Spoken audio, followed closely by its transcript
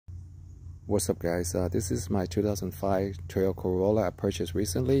What's up, guys? This is my 2005 Toyota Corolla I purchased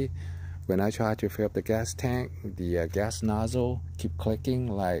recently. When I tried to fill up the gas tank, the gas nozzle keep clicking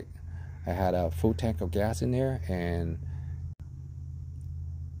like I had a full tank of gas in there, and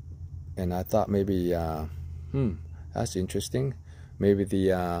I thought maybe that's interesting. Maybe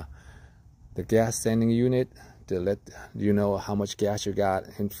the gas sending unit to let you know how much gas you got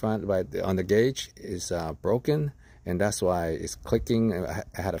in front on the gauge is broken, and that's why it's clicking. I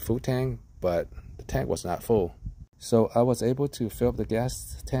had a full tank, but the tank was not full. So I was able to fill up the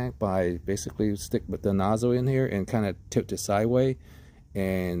gas tank by basically stick with the nozzle in here and kind of tilt it sideways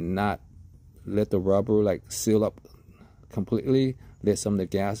and not let the rubber like seal up completely. Let some of the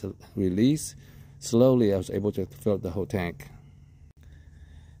gas release. Slowly I was able to fill up the whole tank.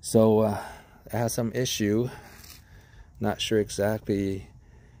 So I had some issue. Not sure exactly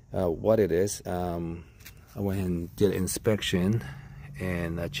what it is. I went and did an inspection,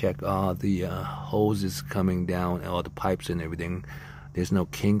 and I checked all the hoses coming down, all the pipes and everything. There's no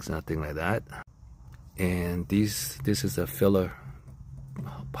kinks, nothing like that. And this is a filler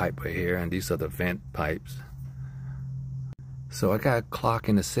pipe right here, and these are the vent pipes. So I got a clock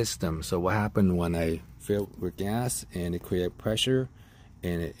in the system. So what happened when I filled with gas and it created pressure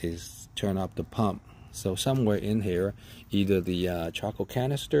and it is turn up the pump. So somewhere in here, either the charcoal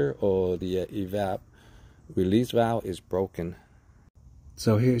canister or the evap release valve is broken.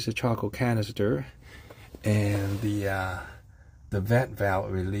 So here's the charcoal canister, and the vent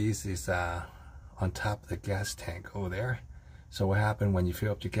valve release is on top of the gas tank over there. So what happened when you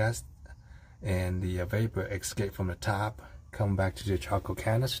fill up the gas and the vapor escape from the top, come back to the charcoal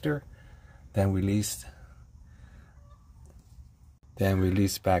canister, then release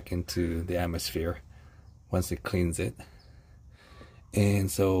back into the atmosphere once it cleans it.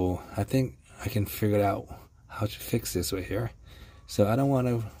 And so I think I can figure out how to fix this right here. So I don't want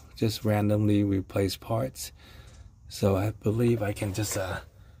to just randomly replace parts. So I believe I can just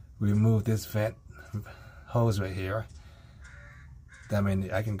remove this vent hose right here. That means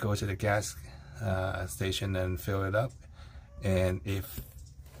I can go to the gas station and fill it up. And if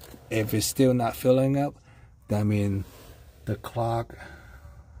it's still not filling up, that means the clock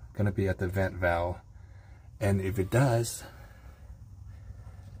gonna be at the vent valve. And if it does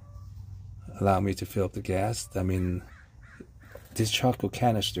allow me to fill up the gas, I mean, this charcoal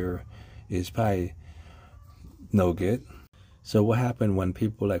canister is probably no good. So what happened when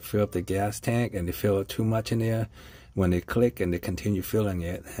people like fill up the gas tank and they fill it too much in there, when they click and they continue filling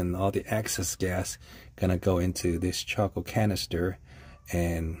it, and all the excess gas gonna go into this charcoal canister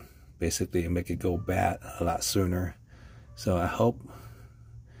and basically make it go bad a lot sooner. So I hope,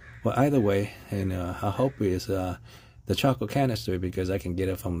 well, either way, and I hope it's the charcoal canister, because I can get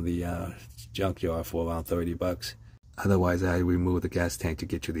it from the junkyard for around $30. Otherwise, I remove the gas tank to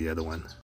get to the other one.